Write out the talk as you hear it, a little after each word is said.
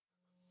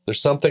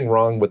There's something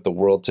wrong with the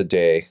world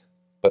today,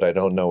 but I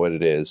don't know what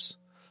it is.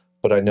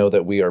 But I know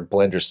that we are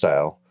Blender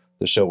Style,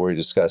 the show where we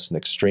discuss an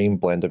extreme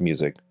blend of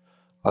music.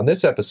 On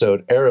this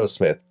episode,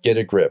 Aerosmith, Get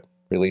a Grip,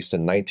 released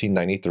in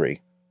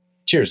 1993.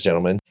 Cheers,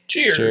 gentlemen.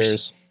 Cheers.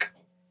 Cheers.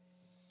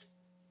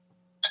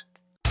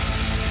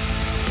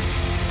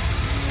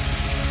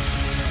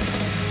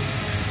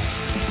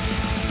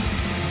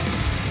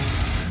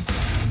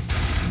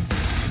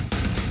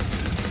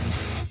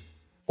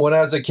 When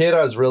I was a kid,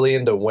 I was really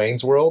into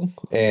Wayne's World,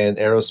 and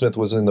Aerosmith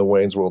was in the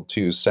Wayne's World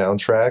 2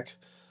 soundtrack.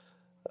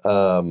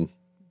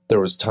 There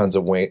was tons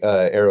of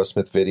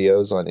Aerosmith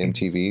videos on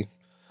MTV,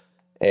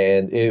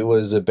 and it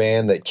was a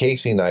band that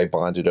Casey and I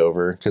bonded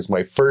over, because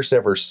my first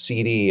ever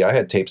CD, I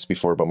had tapes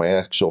before, but my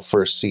actual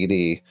first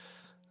CD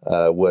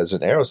was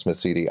an Aerosmith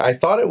CD. I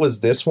thought it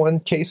was this one,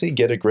 Casey,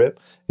 Get a Grip.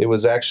 It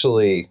was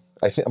actually...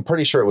 I'm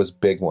pretty sure it was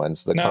Big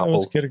Ones. It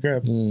was Get a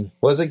Grip.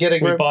 Was it Get a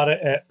Grip? We bought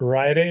it at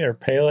Rite Aid or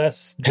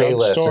Payless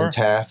in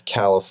Taft,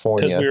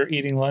 California. Because we were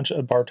eating lunch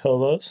at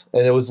Bartolo's.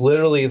 And it was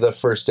literally the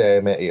first day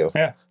I met you.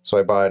 Yeah. So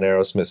I bought an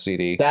Aerosmith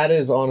CD. That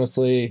is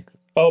honestly...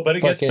 Oh, but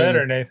it gets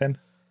better, Nathan.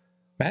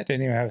 Matt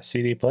didn't even have a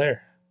CD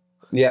player.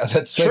 Yeah,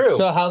 that's true.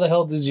 So how the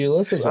hell did you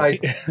listen to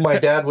it? My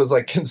dad was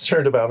like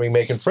concerned about me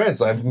making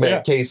friends. I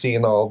met Casey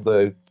and all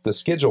the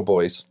Schedule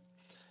boys.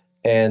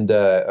 And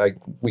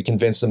we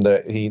convinced him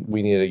that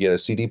we needed to get a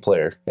CD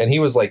player, and he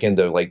was like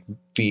into like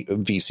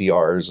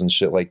VCRs and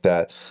shit like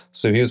that.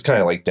 So he was kind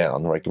of like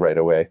down like right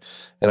away.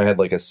 And I had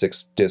like a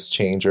 6-disc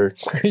changer.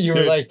 You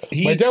were like,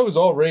 my dad was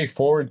already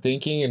forward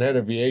thinking and had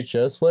a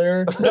VHS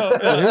player. No,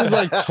 he was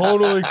like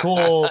totally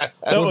cool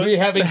with me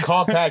having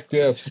compact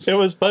discs. It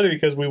was funny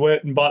because we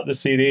went and bought the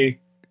CD.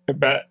 And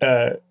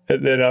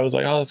then I was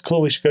like, "Oh, that's cool.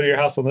 We should go to your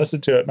house and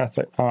listen to it." And Matt's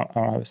like, "I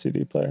don't have a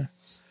CD player."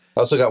 I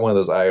also got one of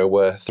those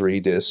Iowa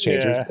 3-disc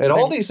changers. Yeah, and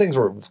all these things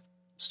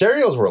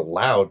stereos were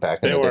loud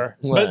back in the day.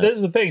 They were. But this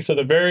is the thing. So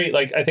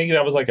I think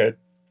that was like a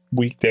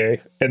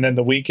weekday. And then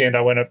the weekend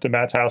I went up to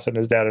Matt's house and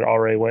his dad had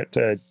already went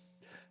to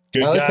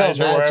Good Guys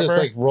or wherever. Just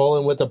like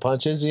rolling with the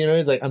punches, you know?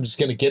 He's like, I'm just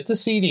going to get the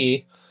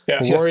CD.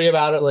 Yeah. Worry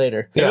about it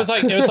later. It was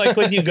like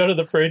when you go to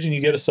the fridge and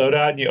you get a soda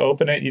out and you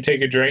open it and you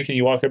take a drink and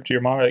you walk up to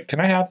your mom and like, can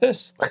I have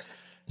this?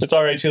 It's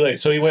already too late.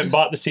 So he went and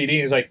bought the CD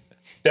and he's like,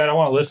 Dad, I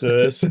want to listen to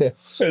this.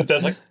 His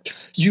dad's like,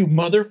 you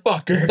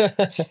motherfucker.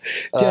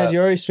 Dad, you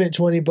already spent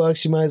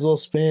 $20. You might as well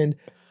spend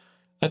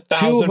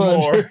 1,000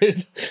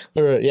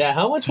 more. Yeah,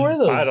 how much were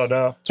those? I don't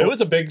know. It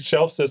was a big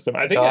shelf system.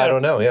 I think. I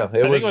don't know. Yeah,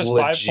 it was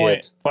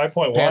legit.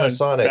 5.1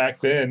 Panasonic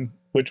back then,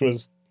 which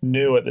was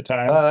new at the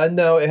time.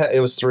 No, it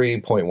was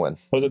 3.1.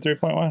 Was it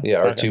 3.1?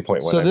 Yeah, or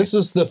 2.1. So this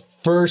was the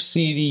first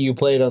CD you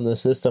played on the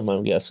system,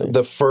 I'm guessing.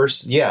 The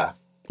first, yeah.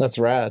 That's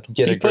rad.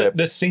 Get a grip. Put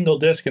the single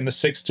disc in the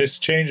 6-disc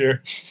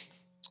changer.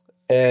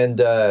 And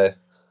that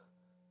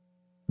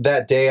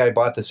day I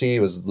bought the CD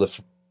was the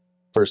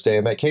first day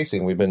I met Casey,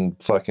 and we've been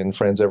fucking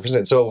friends ever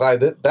since. So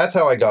that's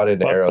how I got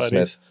into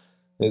Aerosmith.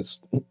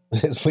 Is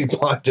we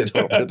bonded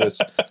over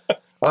this.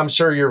 I'm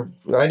sure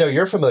I know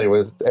you're familiar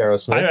with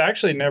Aerosmith. I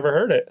actually never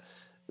heard it.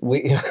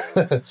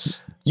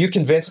 You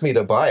convinced me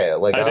to buy it.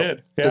 Like I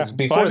did. Yeah.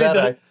 Before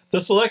the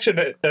selection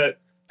at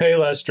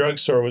Payless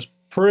drugstore was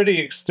pretty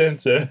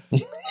extensive.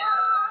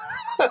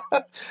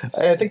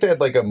 I think they had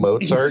like a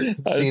Mozart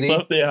CD.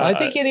 I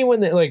think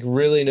anyone that like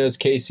really knows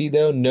Casey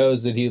though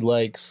knows that he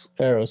likes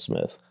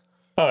Aerosmith.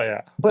 Oh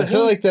yeah, but I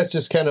feel like that's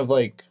just kind of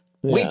like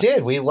we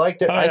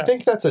liked it. I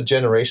think that's a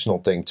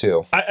generational thing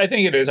too. I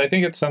think it is. I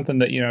think it's something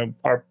that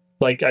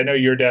I know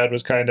your dad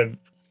was kind of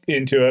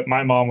into it.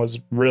 My mom was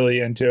really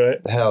into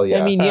it. Hell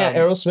yeah! I mean,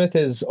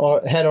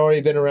 Aerosmith had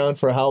already been around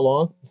for how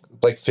long?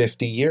 Like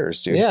 50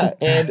 years, dude. Yeah,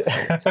 and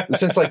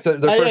since like the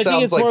first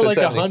album's like more the like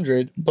 70s.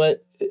 100.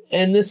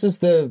 And this is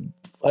the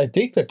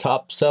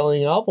top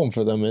selling album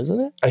for them, isn't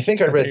it? I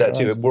think I read that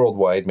too,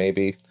 worldwide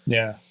maybe.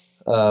 Yeah.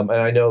 And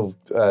I know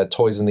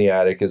Toys in the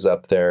Attic is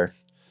up there,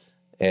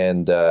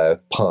 and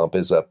Pump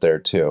is up there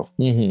too.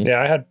 Mm-hmm.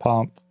 Yeah, I had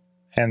Pump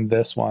and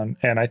this one,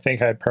 and I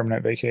think I had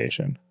Permanent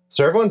Vacation.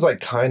 So everyone's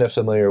like kind of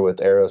familiar with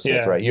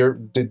Aerosmith, right?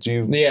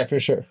 Yeah, for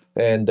sure.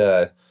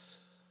 And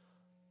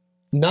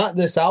not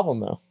this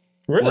album though.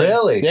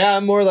 Really? Yeah,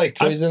 I'm more like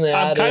Toys in the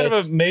Attic. I'm kind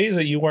of amazed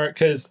that you weren't,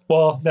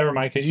 never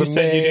mind, because you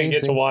said you didn't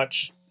get to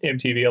watch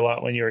MTV a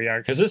lot when you were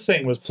younger, because this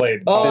thing was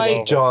played.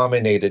 This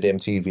dominated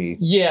MTV.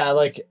 Yeah,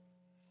 like,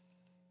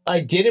 I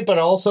did it, but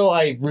also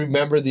I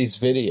remember these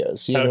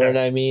videos, you know what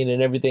I mean?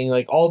 And everything,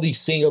 like, all these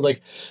singles,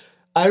 like,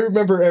 I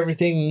remember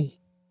everything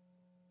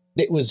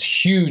that was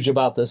huge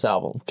about this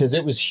album, because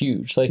it was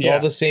huge. Like, all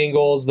the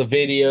singles, the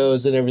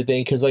videos, and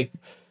everything, because, like,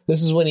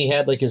 this is when he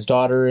had like his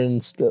daughter and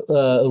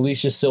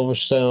Alicia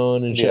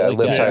Silverstone and shit like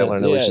Liv that. Tyler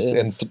and Alicia,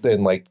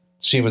 and like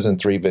she was in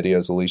 3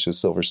 videos. Alicia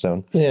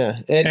Silverstone,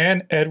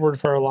 and Edward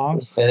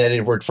Furlong, and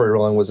Edward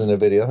Furlong was in a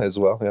video as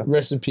well. Yeah,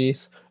 rest in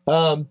peace.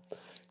 Did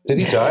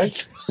he die?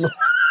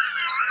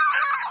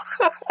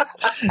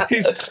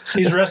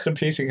 he's rest in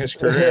peace in his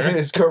career.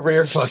 His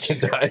career fucking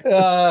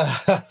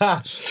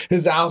died.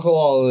 His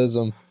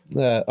alcoholism,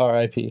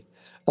 R.I.P.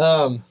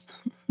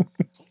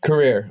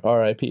 Career,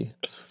 R.I.P.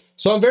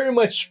 So I'm very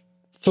much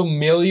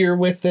familiar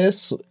with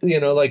this,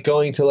 like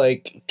going to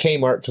like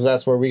Kmart because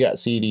that's where we got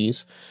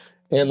CDs,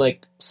 and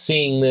like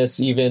seeing this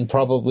even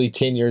probably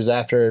 10 years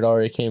after it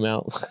already came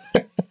out.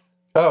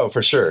 Oh,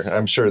 for sure.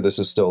 I'm sure this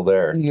is still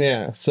there.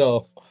 Yeah,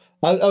 so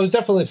I was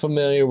definitely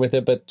familiar with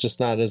it, but just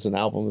not as an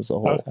album as a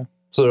whole. Okay.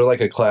 So they're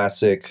like a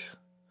classic.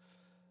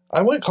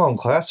 I wouldn't call them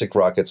classic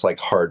rock. It's like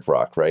hard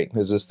rock, right?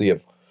 Is this the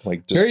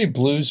like Very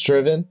blues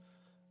driven.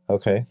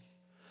 Okay.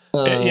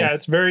 Yeah,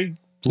 it's very bluesy.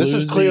 This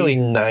is clearly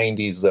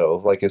 90s though,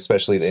 like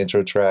especially the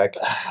intro track.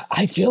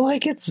 I feel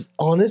like it's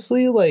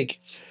honestly like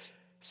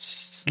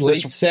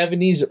late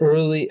 70s,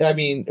 early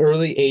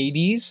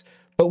 80s,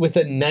 but with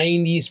a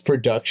 90s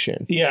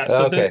production. Yeah,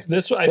 so Okay.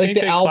 this I Like think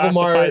the they album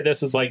classified art-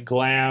 this as like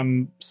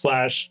glam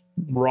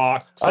 /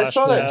 rock. I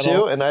saw that metal,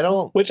 too, and I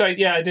don't which I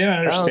didn't I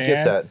understand. don't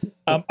get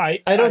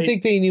that. I don't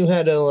think they knew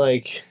how to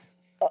like.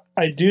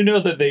 I do know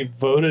that they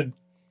voted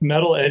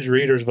Metal Edge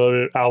readers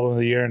voted album of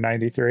the year in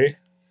 '93.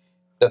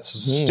 That's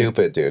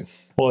stupid, dude.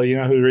 Well, you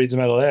know who reads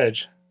Metal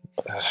Edge?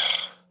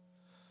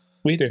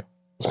 We do.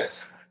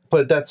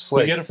 But that's We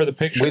like get it for the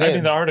picture. we I mean,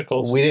 didn't- the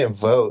articles. we didn't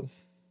vote.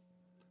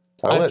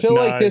 I feel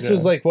No, like this I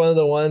was don't. like one of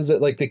the ones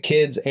that like the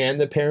kids and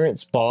the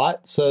parents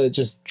bought, so it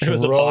just It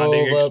was a drove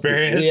bonding up-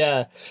 experience.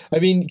 Yeah, I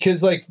mean,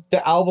 because like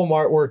the album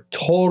artwork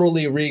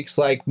totally reeks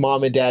like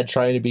mom and dad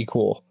trying to be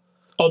cool.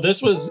 Oh,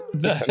 this was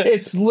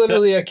It's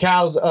literally a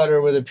cow's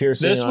udder with a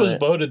piercing. this on was it.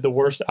 voted the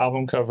worst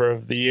album cover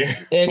of the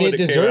year, And when it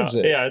came deserves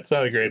out. it. Yeah, it's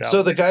not a great album.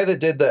 So the guy that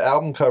did the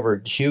album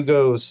cover,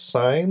 Hugo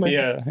Syme,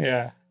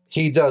 yeah,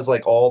 he does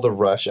like all the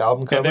Rush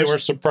album and covers. they were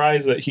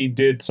surprised that he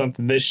did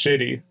something this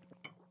shitty.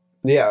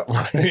 Yeah,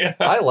 Yeah,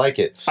 I like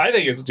it. I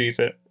think it's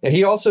decent. And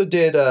he also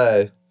did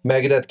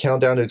Megadeth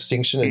Countdown to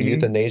Extinction and Mhm.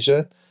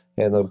 Euthanasia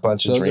and a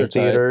bunch of Those Dream are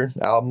tight. Theater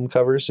album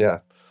covers. Yeah,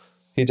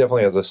 he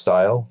definitely has a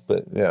style,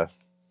 but yeah.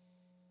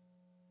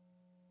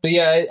 But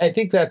yeah, I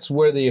think that's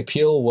where the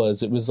appeal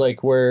was. It was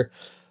like where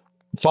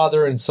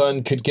father and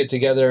son could get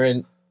together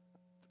and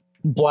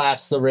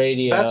blast the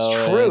radio.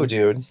 That's true, and,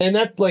 dude. And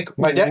that like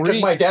My dad, because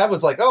my reeks- dad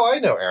was like, "Oh, I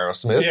know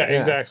Aerosmith." Yeah, Yeah.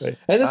 exactly.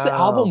 And this Oh.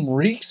 album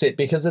reeks it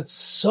because it's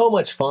so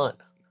much fun.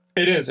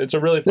 It is. It's a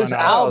really fun This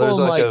album. album there's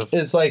like like a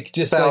is like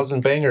just like,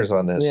 1,000 bangers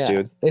on this, yeah,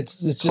 dude. It's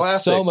just so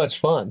Classics. much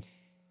fun.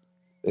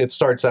 It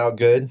starts out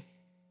good.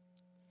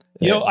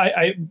 You know,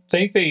 I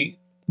think they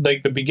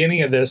like the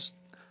beginning of this.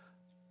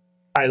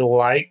 I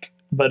like,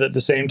 but at the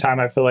same time,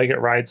 I feel like it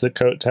rides the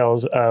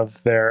coattails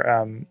of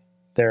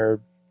their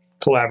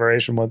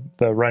collaboration with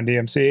the Run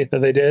DMC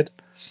that they did.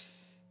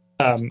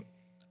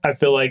 I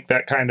feel like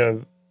that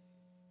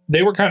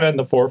they were kind of in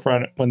the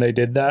forefront when they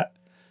did that,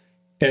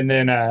 and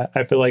then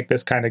I feel like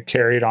this kind of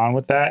carried on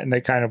with that, and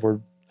they kind of were,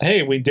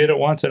 hey, we did it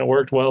once and it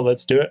worked well,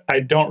 let's do it.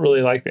 I don't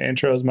really like the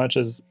intro as much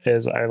as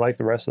I like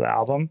the rest of the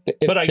album,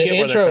 but I the get where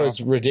they're intro coming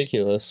is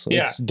ridiculous.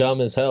 Yeah. It's dumb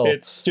as hell.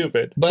 It's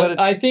stupid. But it-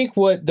 I think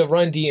what the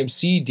Run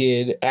DMC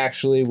did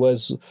actually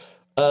was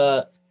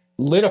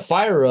lit a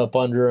fire up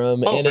under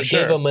them, Oh, and for it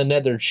sure. gave them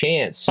another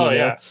chance. you Oh know?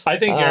 yeah, I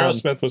think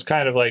Aerosmith was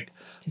kind of like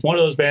one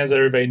of those bands that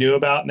everybody knew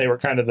about, and they were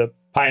kind of the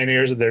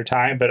pioneers of their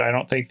time. But I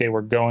don't think they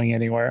were going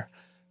anywhere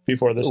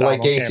before this Like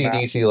album came out.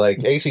 AC/DC,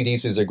 like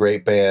AC/DC is a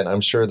great band.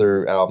 I'm sure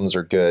their albums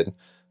are good,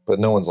 but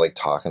no one's like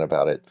talking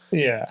about it.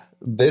 Yeah,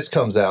 This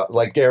comes out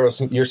like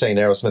Aerosmith. You're saying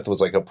Aerosmith was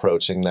like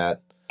approaching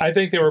that. I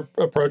think they were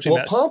approaching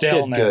Well, that Pump did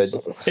staleness.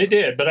 good. It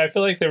did, but I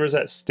feel like there was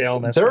that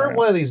staleness. They're around.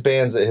 one of these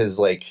bands that has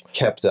like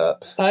kept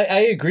up. I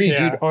agree,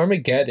 Yeah. dude.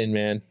 Armageddon,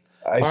 man.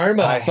 I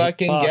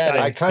Fucking Fuck, get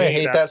it. I kind of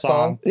hate that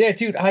song. Yeah,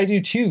 dude, I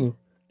do too.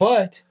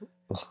 But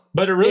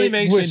but it really It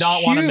makes me was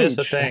not want to miss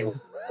a huge. thing.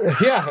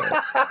 yeah,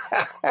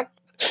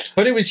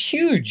 but it was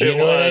huge. You It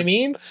know what I was.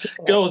 mean?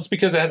 Go, it's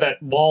because it had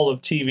that wall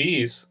of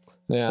TVs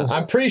Yeah,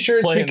 I'm pretty sure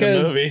it's playing the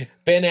because movie.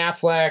 Ben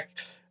Affleck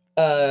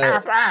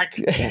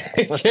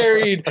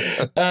carried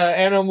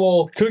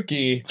animal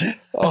cookie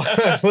on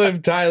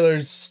Liv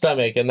Tyler's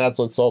stomach, and that's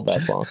what sold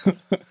that song.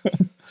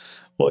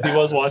 Well, he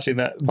was watching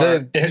that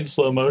part in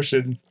slow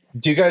motion.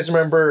 Do you guys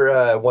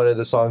remember one of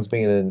the songs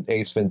being in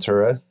Ace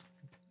Ventura?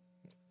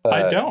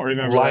 I don't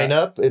remember that.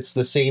 Lineup. It's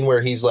the scene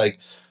where he's like,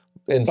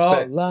 he's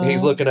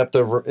looking at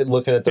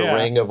the Yeah.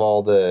 ring of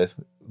all the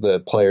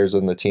players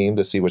in the team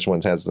to see which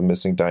one has the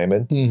missing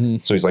diamond. Mm-hmm.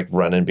 So he's like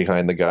running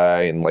behind the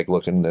guy and like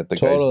looking at the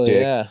guy's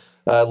dick. Yeah.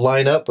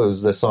 Line Up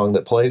was the song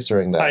that plays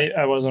during that.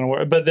 I wasn't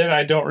aware, but then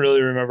I don't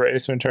really remember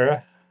Ace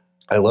Ventura.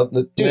 I love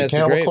the dude. Yeah, it's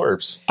Cannibal great.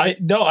 Corpse. I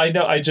know. I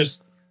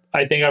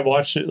think I've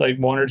watched it like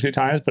 1 or 2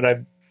 times, but I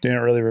didn't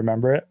really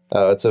remember it.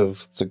 Oh, it's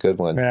a good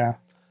one. Yeah.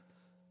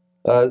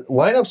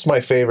 Line Up's my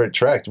favorite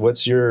track.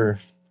 What's your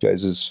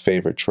guys'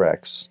 favorite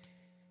tracks?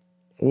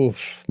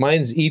 Oof.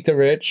 Mine's Eat the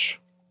Rich.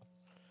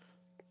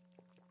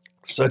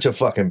 Such a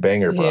fucking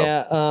banger, bro.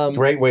 Yeah.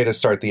 Great way to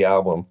start the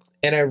album.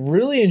 And I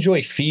really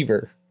enjoy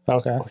Fever.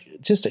 Okay.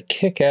 Just a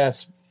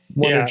kick-ass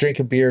want to Yeah. drink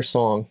a beer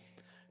song.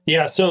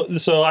 Yeah. So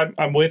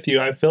I'm with you.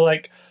 I feel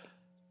like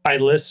I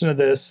listened to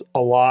this a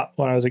lot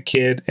when I was a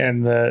kid,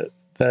 and the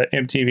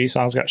MTV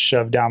songs got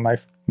shoved down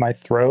my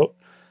throat.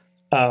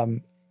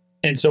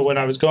 And so when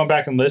I was going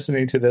back and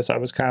listening to this, I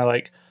was kind of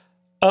like,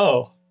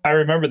 oh, I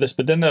remember this,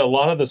 but then a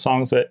lot of the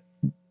songs that,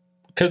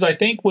 because I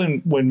think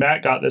when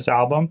Matt got this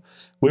album,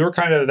 we were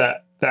kind of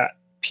that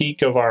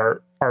peak of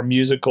our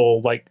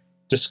musical like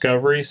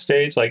discovery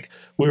stage. Like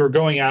we were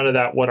going out of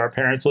that what our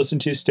parents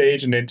listened to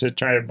stage and into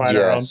trying to find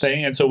our own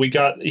thing. And so he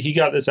got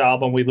this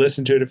album, we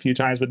listened to it a few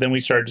times, but then we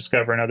started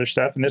discovering other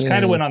stuff, and this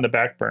kind of went on the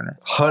back burner.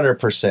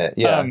 100%,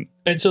 yeah.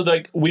 And so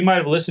like we might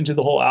have listened to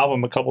the whole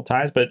album a couple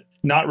times, but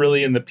not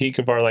really in the peak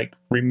of our like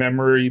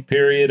rememory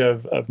period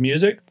of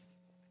music.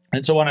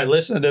 And so when I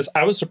listened to this,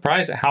 I was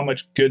surprised at how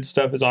much good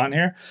stuff is on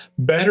here,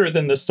 better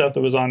than the stuff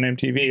that was on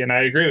MTV. And I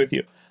agree with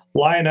you.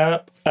 Line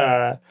Up,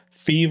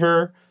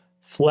 Fever,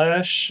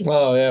 Flesh.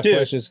 Oh yeah, dude,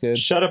 Flesh is good.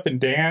 Shut Up and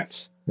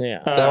Dance.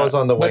 Yeah, that was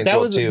on the Wayne's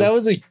World too. That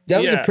was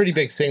a pretty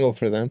big single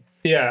for them.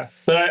 Yeah,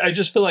 but I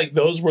just feel like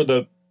those were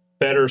the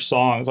better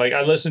songs. Like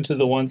I listened to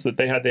the ones that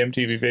they had the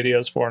MTV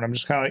videos for, and I'm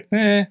just kind of like,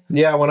 eh.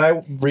 Yeah, when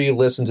I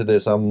re-listened to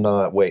this, I'm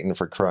not waiting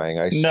for crying.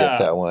 I skipped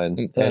that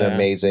one. And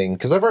Amazing,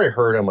 because I've already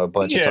heard them a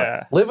bunch of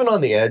times. Living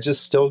on the Edge is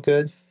still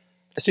good.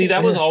 See,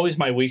 that was always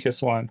my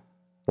weakest one.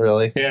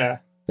 Really? Yeah.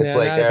 It's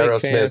like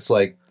Aerosmith's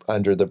like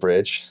Under the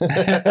Bridge.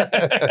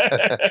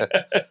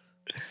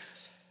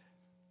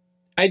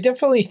 I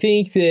definitely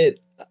think that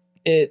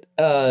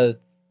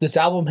this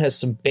album has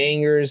some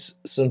bangers,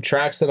 some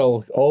tracks that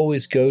I'll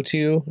always go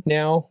to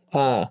now.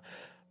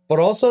 But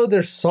also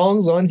there's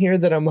songs on here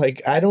that I'm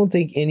like, I don't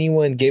think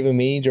anyone gave them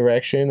any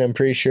direction. I'm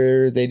pretty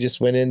sure they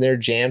just went in there,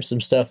 jammed some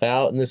stuff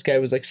out, and this guy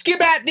was like,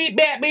 skip-bat,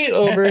 deep-bat, beat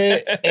over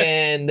it,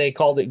 and they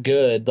called it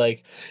good.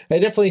 Like, I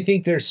definitely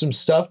think there's some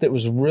stuff that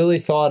was really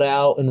thought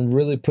out and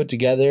really put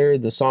together.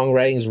 The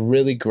songwriting is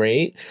really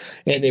great,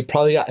 and they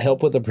probably got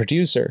help with a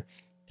producer.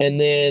 And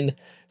then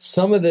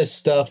some of this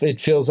stuff,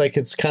 it feels like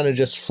it's kind of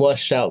just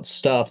flushed out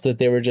stuff that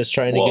they were just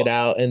trying to get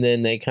out, and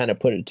then they kind of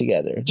put it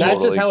together.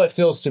 That's just how it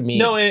feels to me.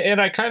 No, and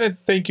I kind of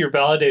think you're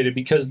validated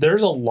because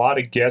there's a lot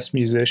of guest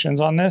musicians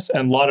on this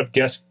and a lot of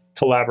guest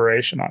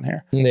collaboration on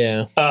here.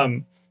 Yeah.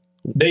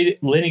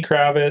 Lenny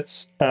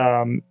Kravitz,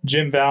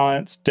 Jim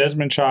Vallance,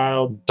 Desmond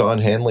Child. Don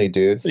Henley,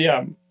 dude.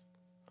 Yeah.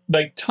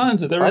 Like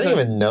tons of... I didn't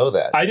even know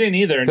that. I didn't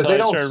either. Because they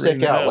don't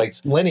stick out. Like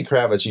Lenny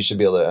Kravitz, you should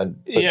be able to...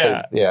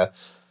 Yeah.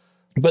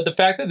 But the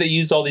fact that they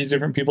used all these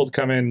different people to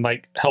come in and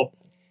like help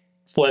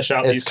flesh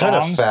out these songs, it's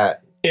kind of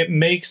fat. It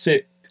makes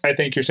it, I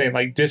think you're saying,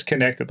 like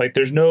disconnected. Like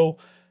there's no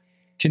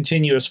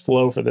continuous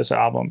flow for this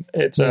album.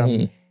 It's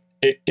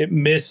it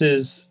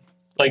misses,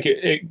 like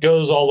it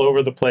goes all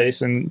over the place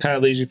and kind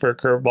of leaves you for a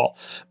curveball.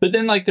 But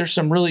then like there's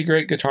some really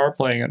great guitar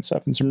playing and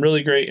stuff, and some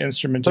really great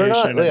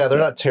instrumentation. They're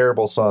not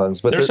terrible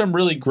songs, but there's some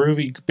really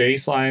groovy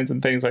bass lines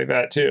and things like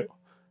that too.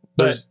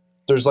 There's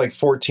like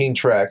 14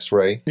 tracks,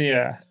 right?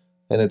 Yeah.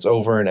 And it's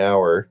over an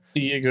hour.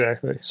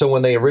 Exactly. So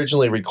when they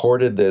originally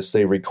recorded this,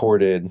 I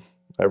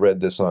read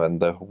this on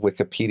the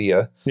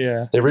Wikipedia.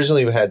 Yeah. They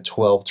originally had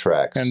 12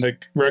 tracks. And the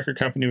record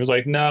company was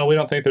like, no, we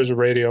don't think there's a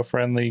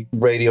radio-friendly.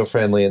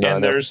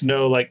 And there's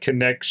no, like,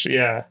 connection.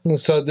 Yeah.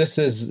 So this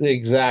is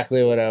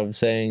exactly what I'm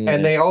saying.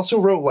 And they also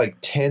wrote, like,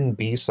 10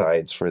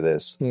 B-sides for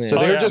this. Yeah. So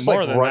they're just,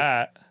 more than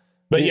that.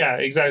 But yeah,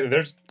 exactly.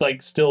 There's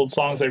like still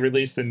songs they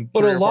released in.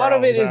 But a lot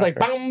of it is like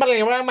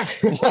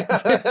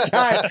this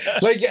guy.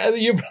 Like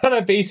you brought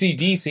up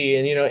AC/DC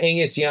and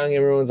Angus Young.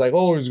 Everyone's like,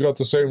 oh, he's got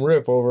the same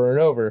riff over and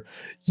over.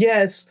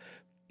 Yes,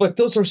 but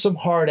those are some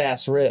hard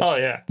ass riffs. Oh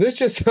yeah, this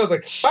just sounds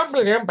like. I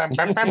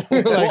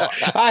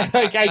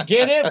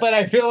get it, but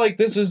I feel like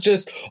this is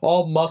just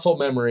all muscle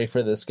memory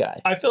for this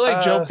guy. I feel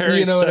like Joe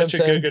Perry's such a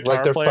good guitar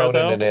like they're player,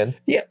 phoning it in.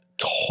 Yeah.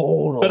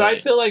 Totally. But I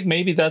feel like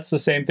maybe that's the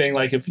same thing.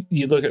 Like if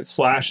you look at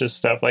Slash's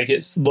stuff, like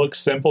it looks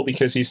simple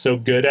because he's so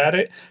good at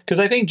it. Because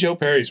I think Joe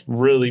Perry's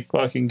really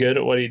fucking good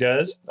at what he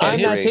does.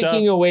 I'm not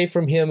taking away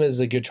from him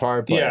as a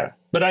guitar player. Yeah,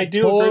 but I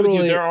do agree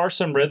with you. There are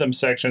some rhythm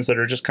sections that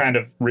are just kind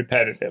of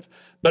repetitive.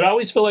 But I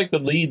always feel like the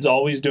lead's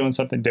always doing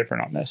something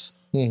different on this.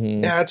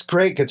 Mm-hmm. Yeah, it's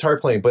great guitar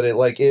playing, but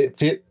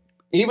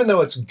even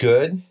though it's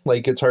good,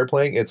 like guitar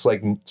playing, it's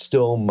like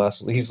still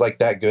muscle. He's like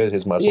that good.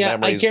 His muscle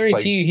memory. I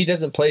guarantee you, he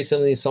doesn't play some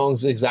of these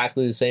songs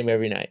exactly the same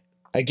every night.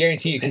 I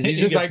guarantee you, because he's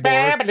just like,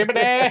 and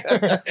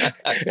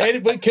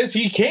because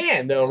he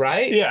can though,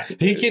 right? Yeah,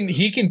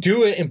 he can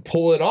do it and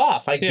pull it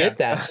off. I get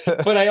that,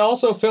 but I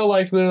also feel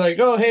like they're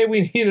like, oh hey,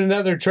 we need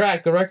another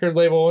track. The record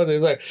label was.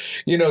 He's like,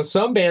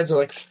 some bands are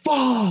like,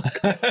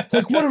 fuck,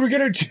 like what are we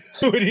gonna do?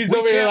 And he's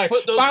over here like,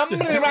 we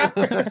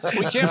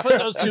can't put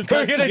those two.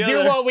 We're gonna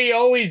do what we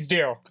always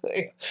do.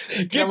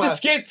 Get the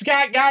Skid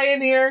Scott guy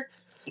in here.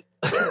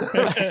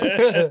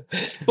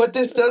 But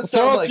this does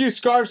sound throw a few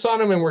scarves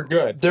on him and we're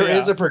good. There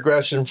is a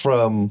progression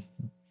from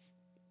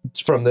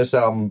this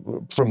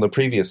album, from the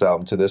previous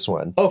album to this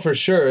one. Oh, for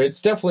sure.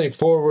 It's definitely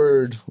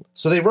forward.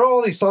 So they wrote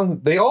all these songs.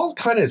 They all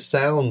kind of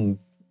sound.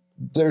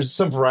 There's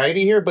some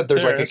variety here, but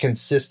there's a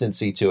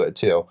consistency to it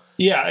too.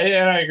 Yeah,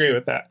 and I agree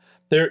with that.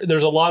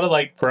 There's a lot of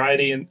like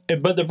variety,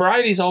 but the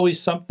variety is always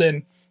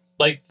something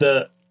like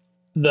the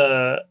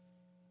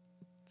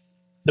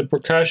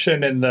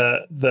percussion and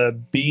the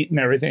beat and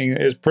everything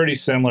is pretty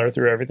similar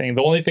through everything.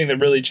 The only thing that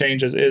really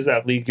changes is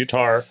that lead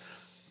guitar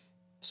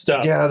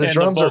stuff. Yeah, the and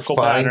drums are vocal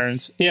fine.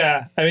 patterns.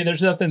 Yeah, I mean,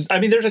 there's nothing. I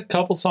mean, there's a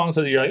couple songs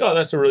that you're like, oh,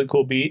 that's a really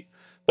cool beat,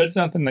 but it's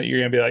nothing that you're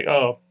gonna be like,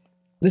 oh.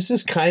 This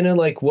is kind of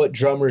like what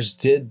drummers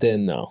did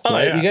then, though. Oh,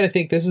 right? yeah. You got to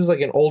think this is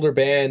like an older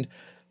band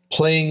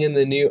playing in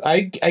the new.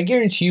 I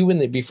guarantee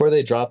you, before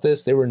they dropped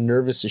this, they were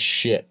nervous as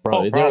shit.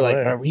 Probably, they were like,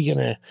 "Are we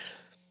gonna?"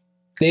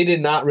 They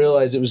did not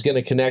realize it was going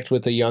to connect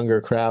with a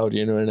younger crowd.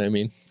 You know what I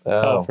mean?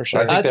 Oh, for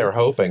sure. I think they were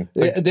hoping.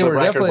 They were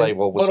record definitely,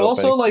 label was but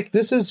also hoping. like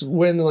this is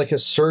when like a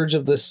surge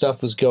of this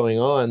stuff was going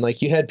on.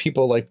 Like you had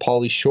people like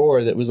Pauly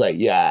Shore that was like,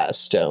 yeah,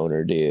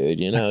 stoner dude.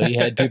 You know, you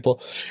had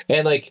people,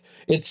 and like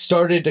it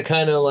started to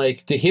kind of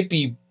like the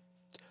hippie,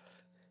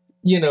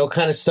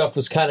 kind of stuff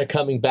was kind of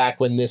coming back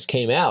when this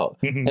came out,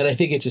 and I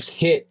think it just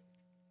hit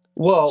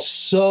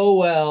so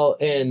well.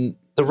 And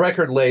the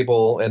record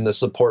label and the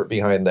support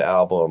behind the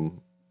album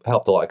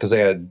helped a lot because they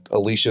had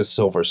Alicia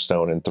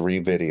Silverstone in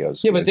 3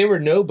 videos. Yeah, dude. but they were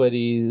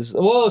nobodies.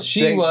 Well,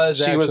 she was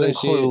in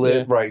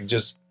Clueless, right?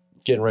 Just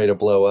getting ready to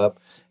blow up,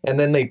 and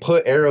then they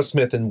put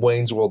Aerosmith in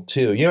Wayne's World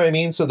 2. You know what I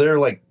mean? So they're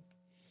like,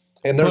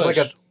 and there's like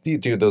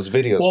dude, those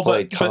videos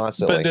played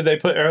constantly. But did they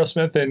put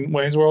Aerosmith in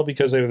Wayne's World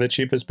because they were the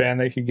cheapest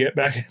band they could get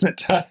back in the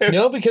time?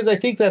 No, because I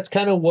think that's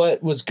kind of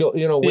what was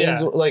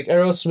Wayne's like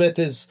Aerosmith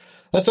is.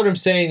 That's what I'm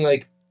saying.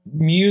 Like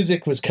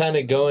music was kind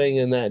of going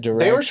in that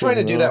direction. They were trying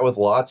to do that with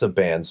lots of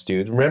bands,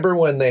 dude. Remember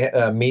when they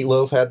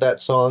Meatloaf had that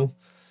song?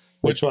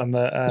 Which one?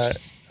 The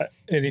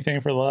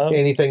Anything for Love?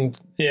 Anything?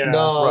 Yeah.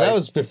 No, right. that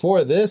was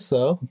before this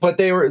though. But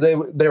they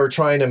were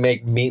trying to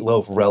make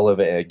Meatloaf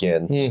relevant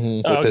again.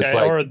 Mm-hmm. With this,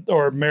 like,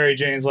 or Mary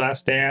Jane's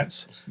Last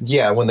Dance.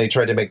 Yeah, when they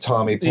tried to make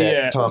Tom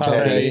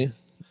Petty.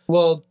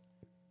 Well,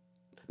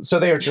 so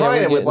they were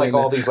trying it with like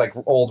all these like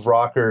old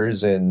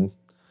rockers and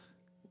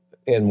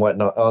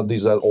whatnot, all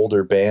these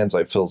older bands.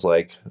 I feels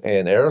like,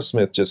 and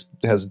Aerosmith just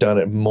has done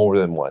it more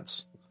than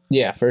once.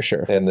 Yeah, for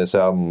sure. And this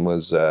album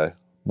was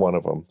one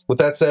of them. With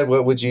that said,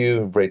 what would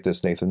you rate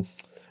this, Nathan?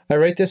 I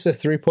rate this a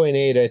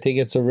 3.8. I think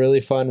it's a really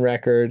fun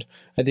record.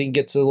 I think it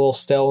gets a little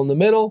stale in the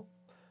middle,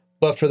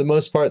 but for the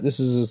most part, this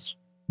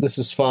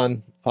is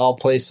fun. I'll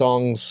play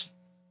songs,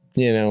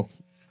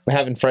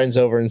 having friends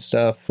over and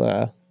stuff,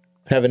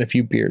 having a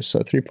few beers. So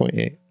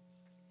 3.8.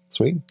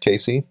 Sweet.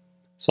 Casey?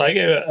 So I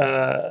gave it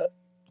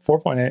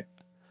 4.8.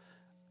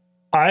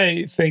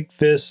 I think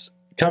this,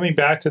 coming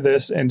back to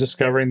this and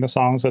discovering the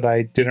songs that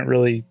I didn't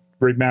really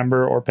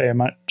remember or pay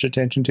much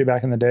attention to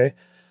back in the day,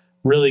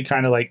 really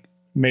kind of like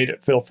made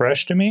it feel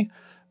fresh to me.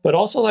 But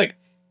also like,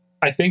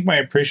 I think my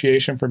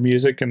appreciation for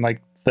music and like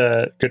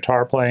the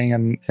guitar playing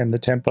and the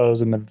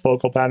tempos and the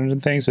vocal patterns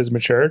and things has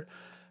matured.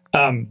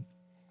 I'm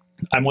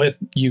with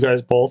you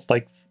guys both.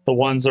 Like the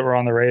ones that were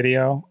on the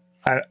radio,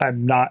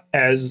 I'm not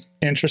as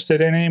interested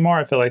in anymore.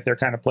 I feel like they're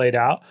kind of played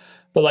out.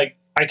 But like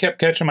I kept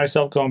catching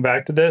myself going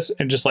back to this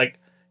and just like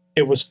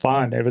it was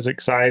fun. It was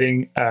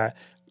exciting.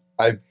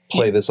 I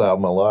play this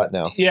album a lot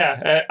now.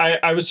 Yeah,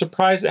 I was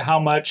surprised at how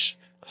much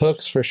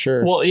hooks for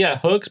sure. Well, yeah,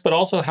 hooks, but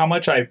also how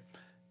much I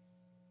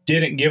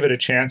didn't give it a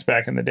chance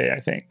back in the day.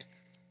 I think.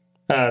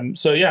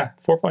 So yeah,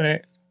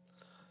 4.8.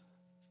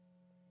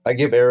 I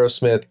give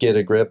Aerosmith Get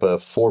a Grip a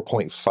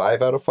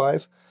 4.5 out of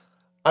 5.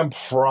 I'm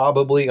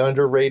probably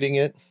underrating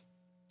it,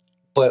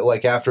 but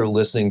like after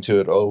listening to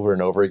it over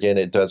and over again,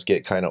 it does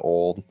get kind of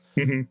old.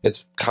 Mm-hmm.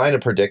 It's kind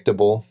of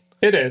predictable.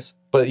 It is.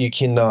 But you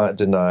cannot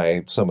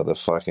deny some of the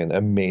fucking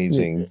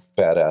amazing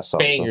badass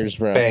songs. Bangers,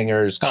 bro.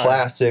 Bangers,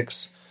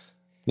 classics.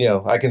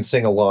 I can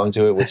sing along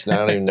to it, which I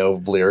don't even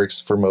know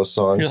lyrics for most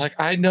songs. You're like,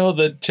 I know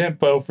the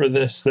tempo for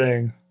this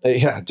thing.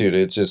 Yeah, dude,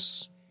 it's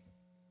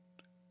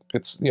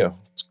it's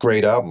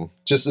great album.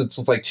 Just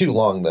it's like too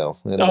long though.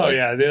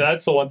 Yeah,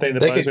 that's the one thing that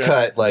they could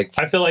cut like.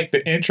 I feel like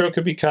the intro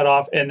could be cut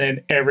off, and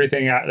then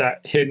everything out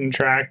that hidden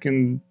track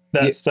and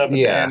that stuff.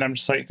 Yeah, and I'm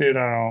just like, dude,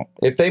 I don't.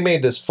 If they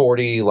made this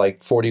 40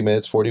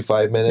 minutes,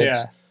 45 minutes,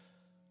 yeah,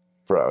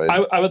 bro.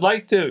 I would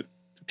like to,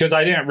 because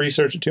I didn't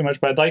research it too much,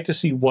 but I'd like to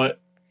see what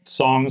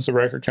songs the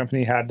record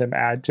company had them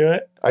add to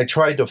it. I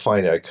tried to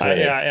find it. I couldn't.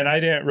 Yeah, and I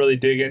didn't really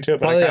dig into it.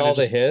 But probably I all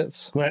the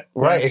hits. Right.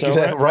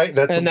 Right.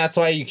 That's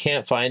why you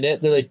can't find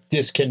it. They're like,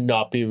 this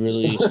cannot be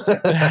released.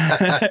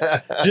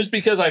 Just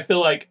because I feel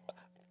like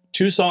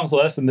 2 songs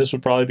less than this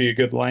would probably be a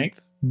good length.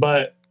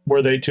 But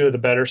were they 2 of the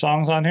better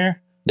songs on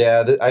here?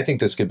 Yeah, I think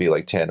this could be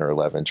like 10 or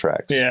 11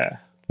 tracks. Yeah.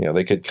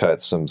 They could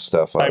cut some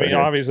stuff out. I mean,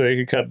 obviously they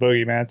could cut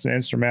Boogeyman. It's an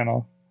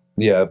instrumental.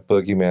 Yeah,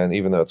 Boogeyman,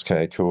 even though it's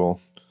kind of cool.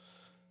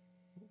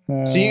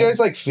 So you guys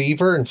like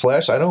Fever and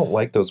Flesh? I don't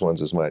like those ones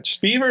as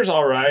much. Fever's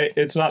all right.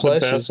 It's not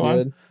Flesh the best one.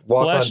 Good.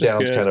 Walk On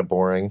Down's kind of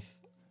boring.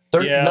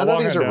 None of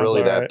these are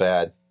really that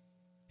bad.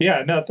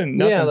 Yeah, nothing.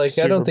 Yeah, like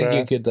I don't think bad.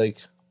 you could like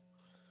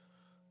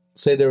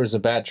say there was a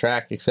bad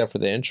track except for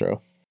the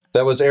intro.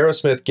 That was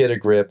Aerosmith, Get a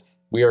Grip.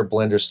 We are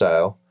Blender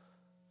Style.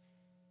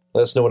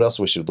 Let us know what else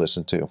we should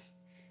listen to.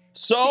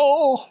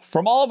 So,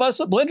 from all of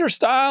us at Blender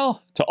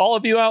Style to all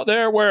of you out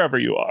there, wherever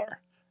you are,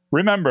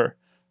 remember,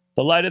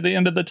 the light at the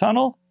end of the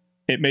tunnel,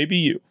 it may be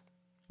you.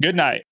 Good night.